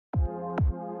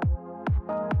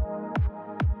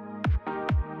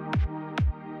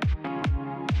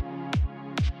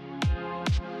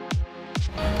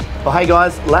Well, hey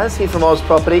guys, Laz here from Oz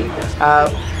Property.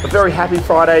 A very happy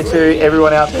Friday to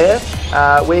everyone out there.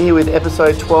 We're here with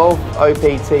episode 12,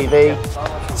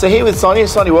 OPTV. So here with Sonia.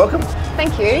 Sonia, welcome.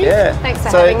 Thank you. Yeah. Thanks for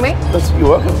having me.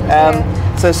 You're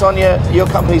welcome. So Sonia, your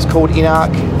company's called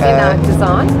Inarc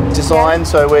Design.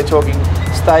 So we're talking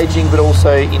staging, but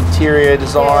also interior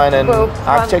design and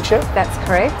architecture? That's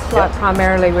correct. Like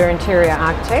primarily we're interior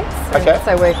architects. Okay.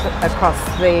 So we're across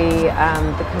the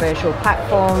commercial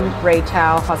platform,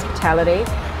 retail, hospitality.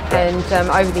 And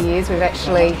over the years we've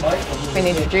actually been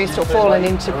introduced or fallen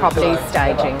into property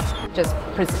staging, just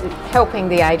helping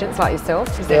the agents like yourself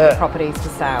present the properties for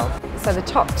sale. So the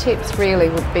top tips really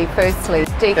would be firstly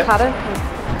declutter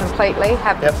completely,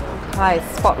 have the place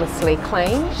spotlessly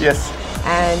cleaned. Yes.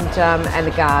 And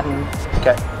the garden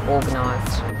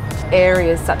organised.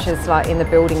 Areas such as like in the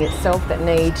building itself that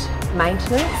need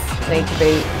maintenance need to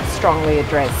be strongly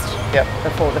addressed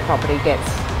before the property gets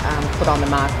put on the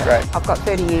market. Great. I've got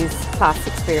 30 years plus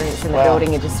experience in the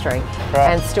building industry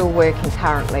and still working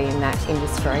currently in that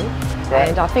industry.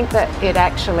 And I think that it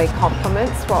actually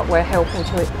complements what we're helping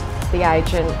the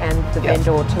agent and the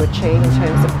vendor to achieve in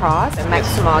terms of price and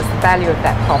maximise the value of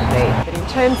that property. But in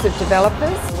terms of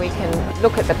developers, we can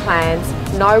look at the plans,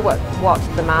 know what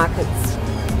the market's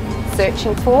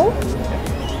searching for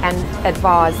and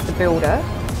advise the builder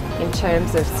in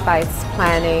terms of space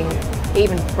planning,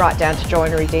 even right down to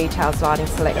joinery details, lighting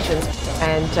selections,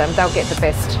 and they'll get the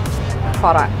best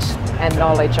product and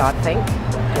knowledge, I think,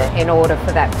 in order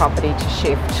for that property to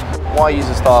shift. Why use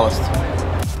a stylist?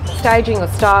 Staging or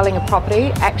styling a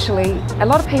property, actually, a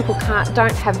lot of people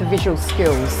don't have the visual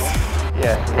skills.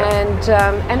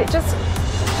 And it just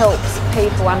helps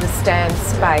people understand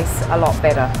space a lot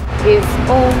better. It's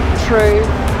all true,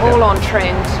 all on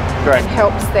trend, and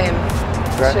helps them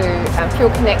to feel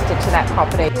connected to that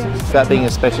property. It's about being a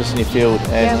specialist in your field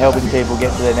and helping people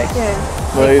get to their next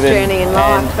move journey in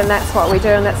life, and that's what we do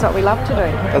and that's what we love to do.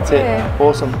 That's it.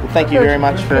 Awesome. Well, thank you very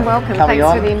much for coming on. Thanks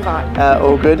for the invite.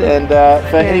 All good. And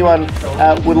for anyone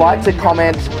would like to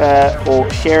comment or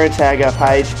share and tag our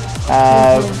page,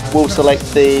 we'll select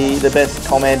the best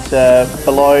comment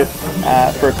below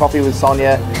for a coffee with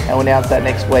Sonia, and we'll announce that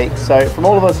next week. So from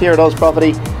all of us here at Oz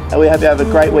Property, we hope you have a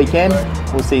great weekend.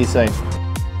 We'll see you soon.